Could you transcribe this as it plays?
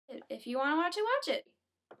If you want to watch it, watch it.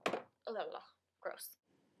 Oh, la, la, la. Gross.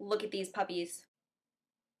 Look at these puppies.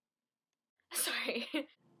 Sorry.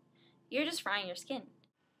 You're just frying your skin.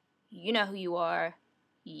 You know who you are.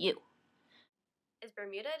 You. Is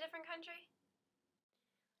Bermuda a different country?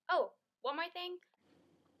 Oh, one more thing.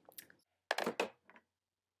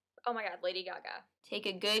 Oh my god, Lady Gaga. Take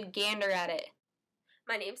a good gander at it.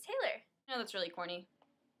 My name's Taylor. I know that's really corny,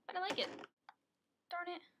 but I like it. Darn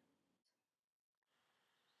it.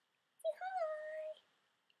 Say hi.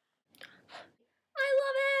 I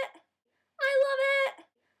love it. I love it.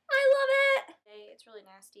 I love it. Hey, it's really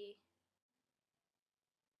nasty.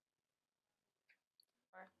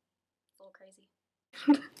 Or it's a little crazy.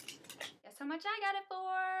 Guess how much I got it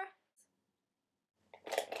for?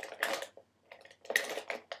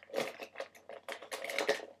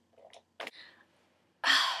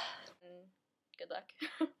 Good luck.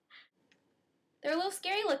 They're a little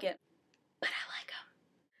scary looking, but I like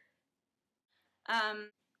them.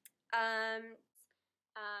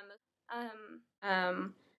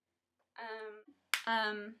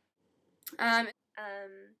 And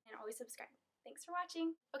always subscribe. Thanks for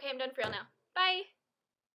watching. Okay, I'm done for real now. Bye.